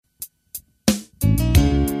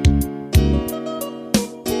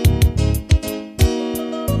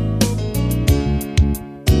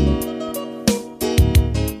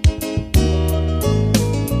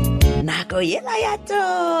yela ya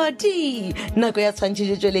toti nako ya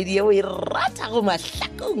tshwantšhetšeledi ye o e rata go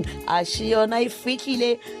Mahlakung a še yona e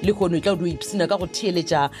fitlhile le kgono tla do ipsina ka go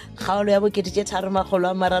theeletša kgaolo ya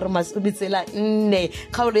bo334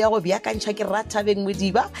 kgaolo ya go beakantšha ke Rethabile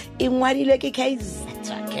Modiba e ngwadilwe ke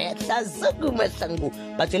Ketla Zuku Mahlangu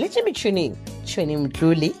ba tsweletše metšhineng tšhweni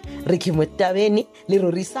Mtlole Riki Motabeni le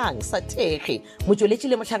Rorisang Sathege motsweletši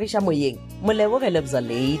le motlhagiša moyeng Molebogele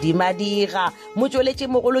Lady Madira motsweletši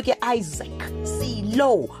mogolo ke Isaac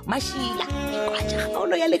Silo Mashila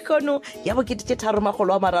kgaolo ya lekgono ya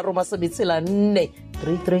bo334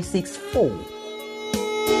 3364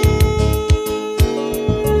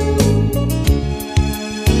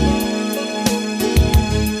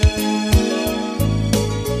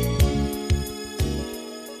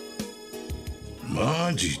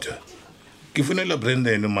 Jita ke fonela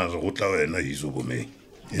Brandon mara go tla wena iso bomeng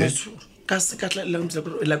yes ka se ka tla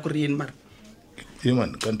la korean mara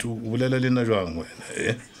man kantu o bolela le nna jwang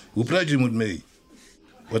wena o plaji mo me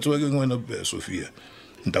what's working wena Sofia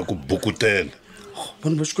nta go bokutela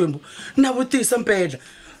bona bo skwembo nna botisa mpela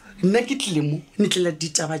nna ke tlilemo ne tlela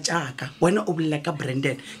ditaba tjaka wena o bolela ka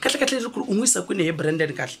Brandon ka tla le go o ngwisa kone ye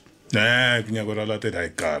Brandon ka ke nya go rala te dai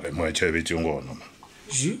kare mo tshebetse ngona ma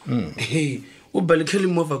hey o balekele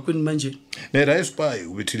mova kweni manje ne ra spy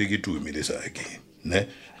o bethile ke tumi le sake ne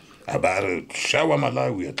abare shawa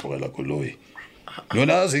malawi ya tlogela koloi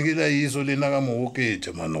yona sengila iso le naga mo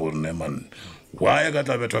oketša man gore ne man why ka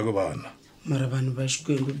tla betwa ke bana mara bana ba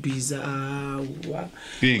shikwengo biza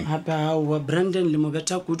wa Brandon le mo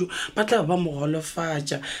beta kudu ba tla ba mo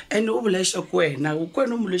golofatša and o bolaisha kwena o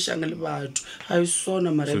kwena mo leshang le batho ha e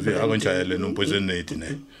sona mara so a go ntšhaele no posenate ne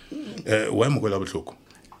wa mo kwela bohloko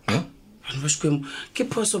bana ba shikwengo ke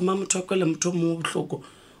phoso motho kwela motho mo bohloko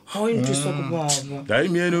ha o ntse go baba dai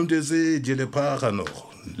miene o ntse jele phaga no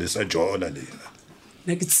le sa jola lena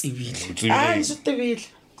na ke tsebile se tebile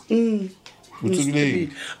utsibile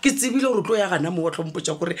ke tsebile gore tlo ya gana mo wa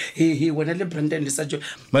tlhompotša gore he wena le Brandon le sa jola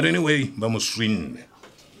but anyway ba mo swinne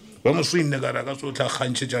ka ra ka so tla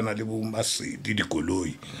gantšhetšana le bo Masedi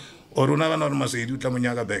dikoloi o rona bana gore Masedi o tla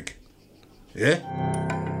monyaka back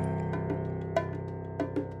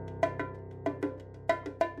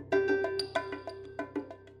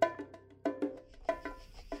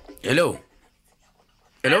Hello.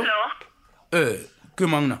 Ke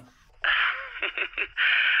mangna.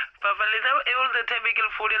 Papa le da e all the time ke le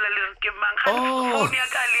phone la le ke mang ga phone ya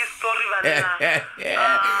ka le story bana.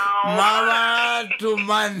 Mmabatho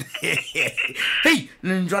man. Hey,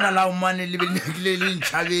 njwana la umane le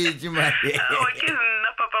ntšhabetse man. Okay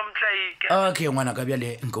nna papa Mtlaika. Okay ngwana ka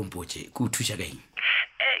bjale nkompotše ke o thuša ka eng?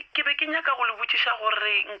 Ke be ke nyaka go le botšiša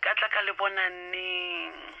gore nka tla ka le bona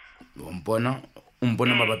neng.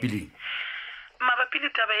 Mpona mabapi le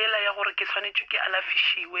taba yela ya gore ke tshwanetse ke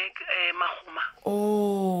alafishiwe magoma.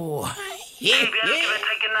 Ke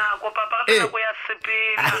betha ke nako papa ka nako ya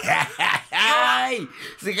sepela.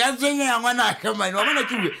 Se ka tsenya ngwana ka mane wa bona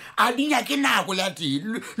ke a dinya ke nako le ati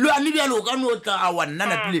lo a le bjalo ka no tla wa nna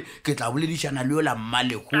na pele ke tla boledišana le yola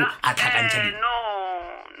Mahlakung a tlhakantša no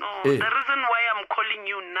the reason why I'm calling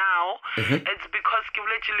you now it's because ke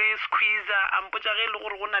boletse squeeze ampotša ge le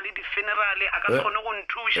gore go na le di funeral a ka kgone go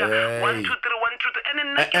nthusha 1 2 3 and then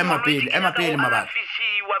emapele Mmabatho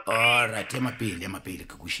alright emapele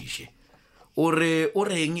ke kwešiše o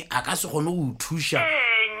reng a ka se kgone go thusha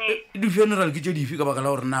di funeral ke tše dife ka baka la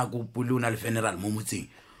gore na ko pole o na le funeral mo motseng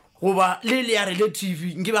goba le ya re le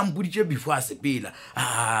TV nke ba mpoditše before a sepela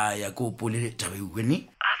ya ko pole taba e wene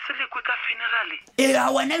a se le ka funeral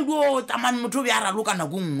a wena go tamane motho be a raloka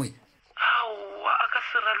nako nngwe a ka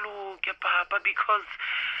se raloke papa because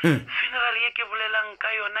funeral ye ke bolelang ka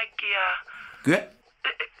yona ke ya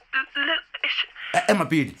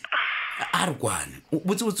emapele a re kwane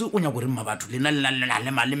botsebotse o nyako re Mmabatho le na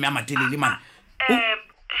le maleme a matelele man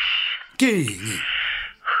ke eng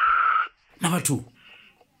Mmabatho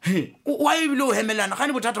wa ebile o hemelana ga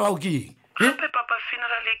ne bothata wa o ke eng gape papa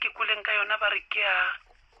funeral ye ke kuleng ka yona ba re ke ya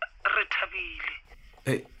Rethabile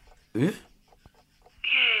yes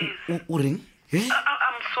o reng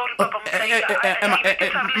I'm sorry papa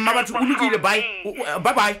Mmabatho o lokile bye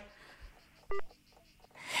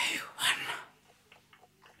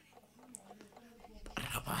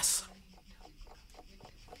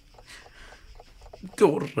ke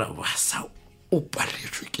gore rabasa o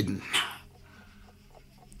paretswe ke nna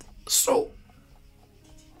so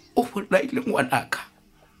o bolaile ngwanaka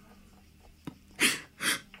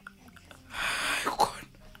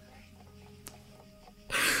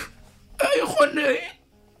ai gone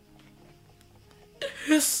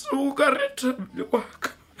eso ka Rethabile wa ka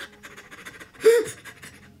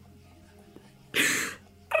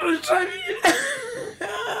Rethabile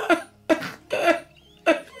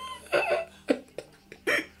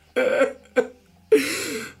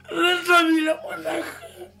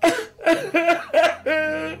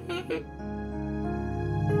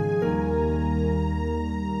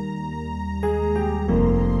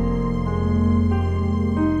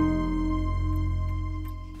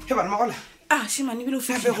shimane ebile o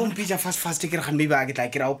gape go mpitša fast ke re ga maybe a ke tla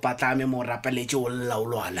ke ra o patlame mo rapeletse o lla o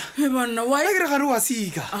lwala bonna wa a ke re gare wa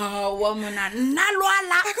sika wa mona nna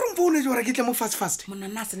lwala a ke re mpoonetse gore ke tle mo fast mona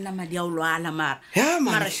nna se nna madi a o lwala Ya,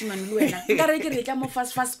 man. mara shimane le wena nka re ke re tla mo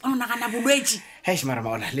fast o nagana bolwetse hei mara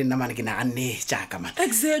maola le nna mane ke naganne jaaka man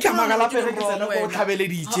Exactly. ke magalapege ke tsena ko o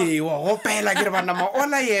tlhabeleditšeo gopela ke re banna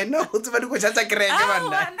maola yena o tseba dikoša tša kereke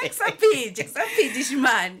banna kusapidi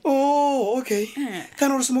shimane oh okay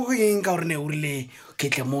kana gore semoko eng ka gore ne o rile ke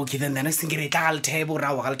tle mo ke then the next thing ke re tla ga lethebe o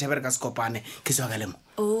rawa ga lethebe re ka sekopane ke sewa ka lemo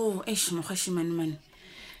mokgwa shimane mane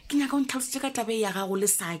ke nyaka o ntlhalosetse ka tabe ya gago le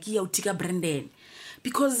saki ya o tika Brandon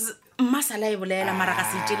because mmasala e bolela mara ka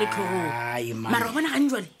se itele Ai, tlhogong man. mara o bona gane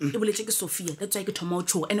jale e boletse ke Sophia that's why ke thoma o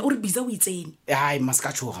tshoga and o re bisa o itsene ai maska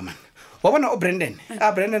tshoga man wa bona o Brandon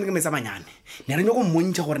Brandon ke metsamanyane ne re nyako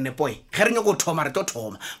mmontšha gore nepoe ge re nyako thoma re to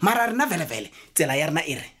thoma mara rena velevele tsela ya rena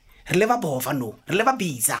ere re le ba bofa no re le ba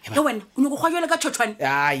bisa e wena o nyako kgwa jale ka tšhotšhwane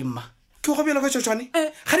ai ma ke go bjela ka tšotšwane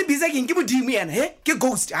ga re bisa keng ke modimo ena ke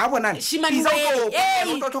ghost ga bonane Shimane,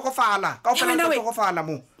 o tlo tlhokofala ka ofela o tlhokofala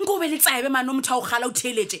mo nko o be le tsaebe mane o motho a o gala o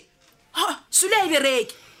theeletse sule e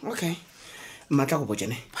bereke okay matla go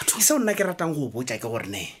botsene seo nna ke ratang go botsa ke gore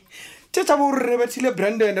ne tse tsa bo re bethile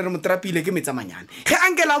Brandon re mo trapile ke metsamanyane ge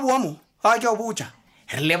ankela boa mo ga ke o botsa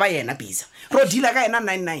re leba yena bisa ro dila ka yena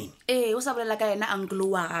 99 o sa bolela ka yena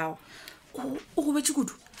anklo wa gago o go betse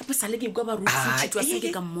kudu gape sale ke kwa barutsetšwa se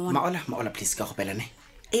ke ka mmona maola please ka gopelane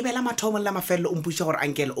e bela mathomo le mafelelo o mpuša gore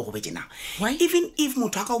ankele o go betse na Why? even if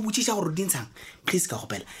motho a ka o botsiša gore o dintshang please ka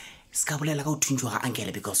gopela se ka bolela ka o thuntšwa ga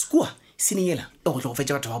ankele because kua senengela e go tle go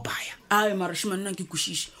fetša batho ba baya ai mara shimanna ke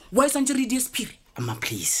kwešiše wa e santse re diespire ama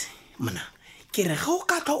please mona ke re ga o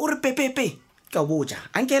ka tla o re pepepe ka o botsa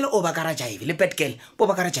ankele o ba kara jive le petkel bo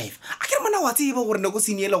ba kara jive a ke re mona wa tseba gore ne go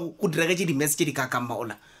senela go diragetse di-mess tse di ka kang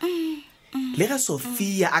maola le ga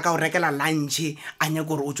Sophia a ka o rekela lunch a nya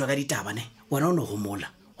gore o tswa ka ditabane wena o ne go mola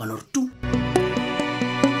wena re tu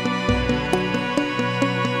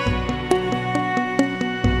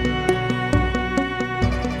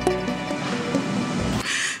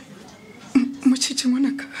motšhitši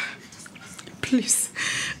ngwanaka please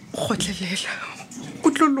gotlelela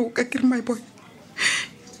o tlo loka ke re my boy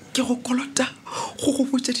ke go kolota go go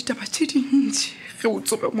botsa ditaba tše dintši ge o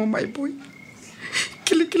tsoga mo my boy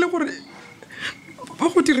ke lekile gore ba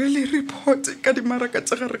go direle report ka dimaraka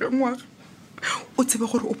tša gare ga ngwaga o tsebe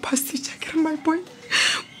gore o phasitše ke re my boy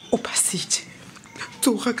o phasitše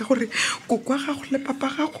tsoga ka gore kokwa gago le papa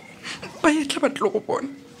gago ba etla ba tlo go bona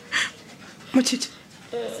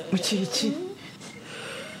motšhitši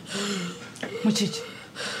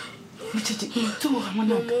tsoga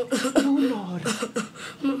ngwanaka o lora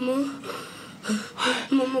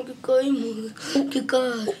Mama, ke kae mo? Ke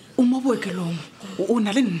kae? o mo bookelong o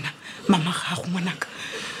na le nna mama gago ngwanaka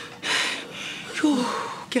yo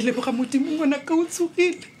ke leboga modimo ngwanaka o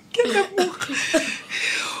tsogile ke leboga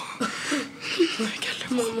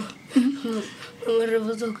Mama, re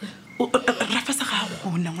botsa ka. rafa sa gago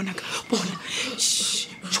gona ngwanaka bona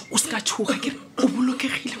o se ka tshoga ke o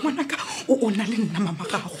bolokegile ngwanaka o na le nna mama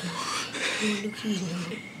gago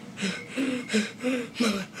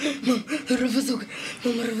Re botsa ka.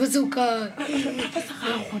 Mama, re botsa ka. rafa sa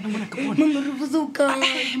gago gona ngwanaka bona Mama, re botsa ka.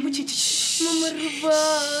 motšhitši Mama, re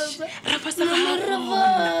botsa. rafa sa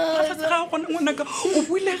gago gona ngwanaka o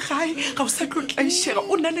buile gae ga o sa tlo tlaišega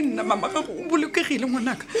o na le nna mama gago o bolokegile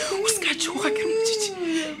ngwanaka o se ka tshoga ke re motšhitši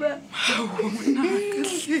ngwanaka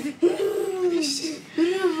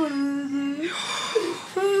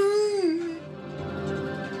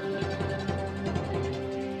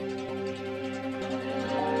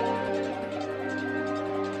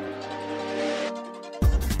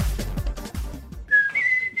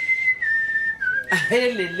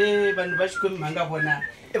helele vanhu va xikwemanga vona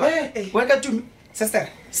wa ka tumi sister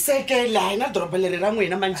sekela ina doroba leri ra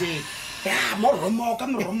n'wina manjeni ya moromoka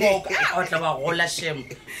o tla ba gola shemo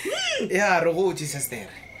ya re gotse sister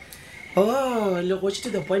le gotse to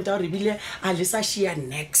the point a gore ebile a le sa shia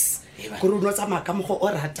next kore o no tsamaya ka mogo o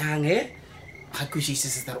ratang ga kwešiše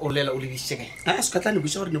sister o lela o lebisitše kae a se ka tla ne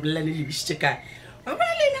buša gore ne bolela ne lebisitše kae wa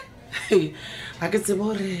bona lena ga ke tsebe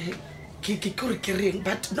gore ke gore ke reng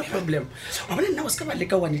but no problem wa bona nna o se ka ba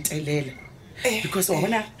leka wa netelela because wa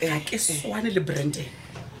bona ga ke swane le Brandon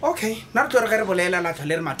okay nna re tlo re ge re bolela latlho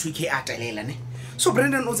le re ma-2k a telela ne so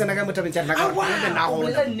Brandon o tsena ka motabeng tša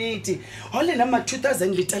rena nnete ga lena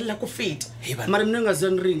ma-2000 le telela ko feta mara mne nga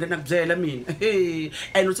zeng ringa na byela mina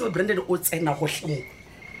and o tsebe Brandon o tsena gotlhemo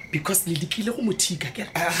because le lekile go mothika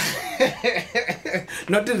kere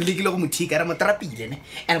not re lekile go mothika re mo trapile ne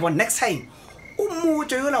and bon next time o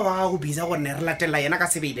motse yola wa gago bisa gore ne re latelela yena ka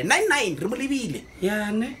sebele 99 re mo lebile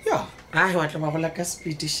yane ya ai wa tla ba gola ka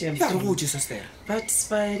speed shame ya re botse sister that's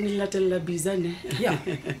fine latella biza ne ya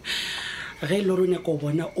ge ile rona go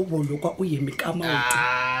bona o bolokwa o yeme ka maoto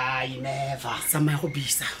never tsamaya go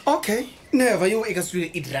bisa okay never yo e ka se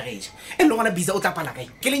e diragetse e le gona bisa o tla pala kae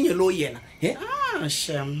ke lenyelo yena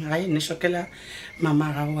shame ai ne shokela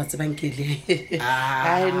mama ga wa tsebang kele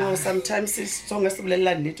I know sometimes it's song se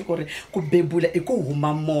bolela nnete gore go bebula e go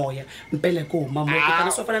huma moya mpele go huma moya ke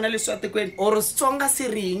kana so fana na le swate kwena or songa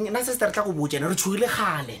sering na sister tla go botsena re tshogile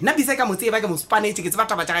gale nna bisa ka motse e ba ke mo Spanish ke tseba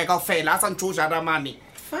taba tsa ka fela a sa ntshosha ra mane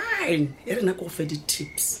fine e re na go fe di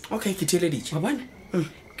tips okay ke tele ditse wa bana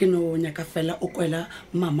ke no nya ka fela o kwela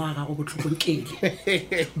mama ga go botlhokonkele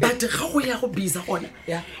but ga go ya go biza gona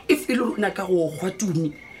if ile rona ka go gwa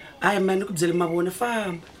tumi ai man ku bzele mabone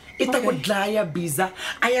fam ita go dlaya biza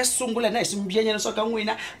aya sungula na isimbiyanyana so ka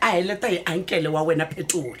nwina a heleta hi ankele wa wena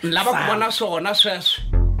petrol lava ku bona swona sweswo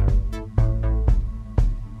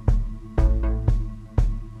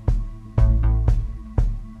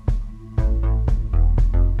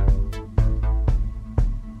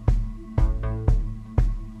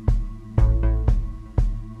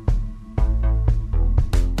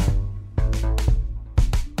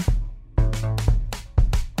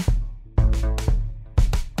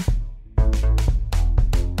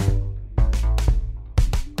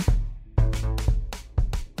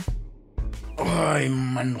Ay,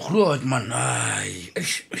 man, groot, man. Ay.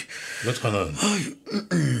 What's going on?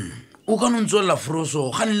 O ka no ntsolla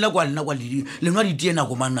froso ga nna kwa nna kwa le nwa di tiena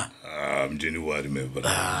go mana. Mjeni wari me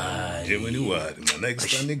bra. Mjeni wari man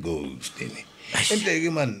extani goes tini.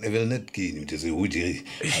 Empleke man evel net kini mtese uji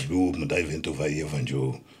abu mda event of aye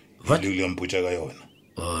vanjo. What? Lulu ampucha ka yona.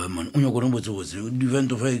 Ay man, unyo go nombo tse di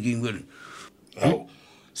event of aye king well. Aw.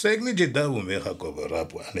 Segni je dawo me ga ko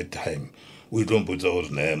rap at time. We don't put our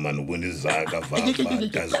name man when is zaga va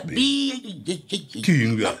does be.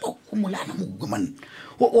 King ya. O molana mo man.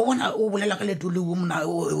 O bona o bolela ka leto le mona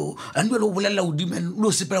o anbele o bolela o dimen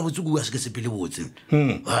lo sepela botsuku wa se ke sepele botse.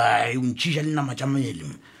 Ai o ntšhisha nna matšamele.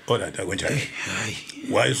 Ola ta go njani.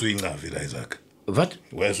 Why so inga vela Isaac? What?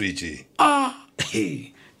 Why so ichi?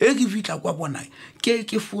 Hey. E ke fitla kwa bona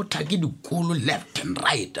ke fota ke dikolo left and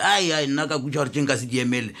right. Ai nna ka kutša gore tšenka se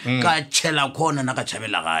diemele ka tšhela khona na ka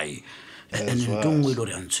tšhabela gae. And don't we don't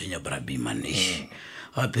answer brabi manish.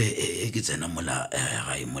 Ape e ke tsena mola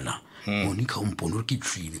ga e mola. Moni ka umpono ke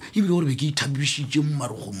tswile. E bile gore be ke ithabishitse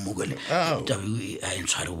mmaro go mmogele. Tabe a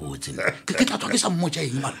ntshware botse. Ke tla tswa ke sa mmotsa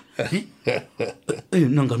eng mara.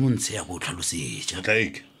 Nna nga no ntse ya go tlhalosetsa.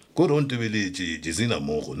 Like go don't beletse jizina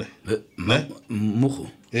mogo ne. Mogo.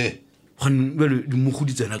 Gan bele di mogo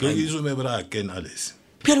di tsena ka. Ke iso me bra ken alles.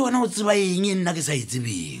 Pele wana o tseba eng nna ke sa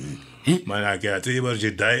itsebeng. Mana ke a tseba je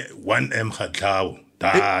dai 1M khatlao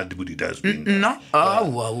da di budi das bin na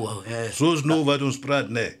wow so no wat ons praat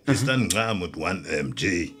ne is dan nga met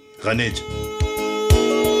 1MJ ganetjie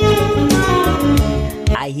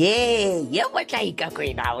aye ye go tla ika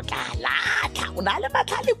kwena o tla latla o na le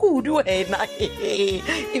matlhale kudu wena e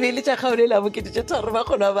be le tša kgaolo la bokete tša tharo ba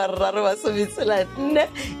kgona ba rrare ba sometsela nne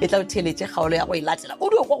e tla o theletše kgaolo ya go e latela o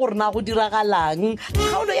dio kwa gore na go diragalang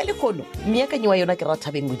kgaolo ya lekgono meakanyi wa yona ke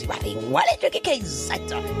Rethabile Modibareng wa letšwe ke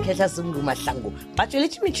Kaizata Khetla Zungu Mahlangu ba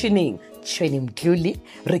tšweletše metšhineng Tšhweni Mdluli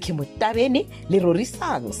Riki Motabeni le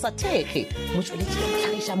Rorisang Sathege motšweletše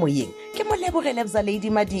mohlagiša moyeng ke molebogele bza Lady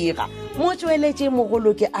Madira motšweletše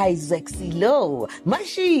mogolo ke Isaac Silo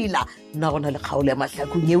Mashila na gona le kgaolo ya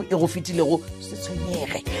Mahlakung yeo e go fetilego se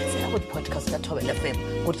tshwenyege tsena go di-podcast ka Thobela FM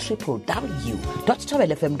go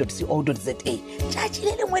www.thobelafm.co.za tšatši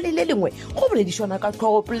le lengwe le le lengwe go boledišana ka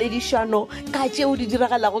tlhogo poledišano ka tšeo di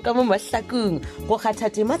diragalago ka mo Mahlakung go kgatha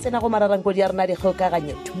tema tsena go mararanko di a rena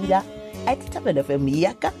dikgokaganya Twitter @ThobelFM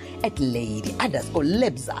yaka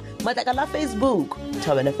 @lady_lebza mataka la Facebook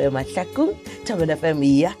ThobelFM Mahlakung ThobelFM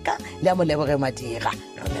yaka le a moleboge Madira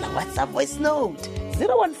romela WhatsApp voice note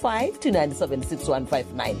 015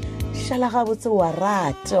 2976159 shala gabotse wa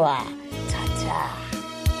ratwa tata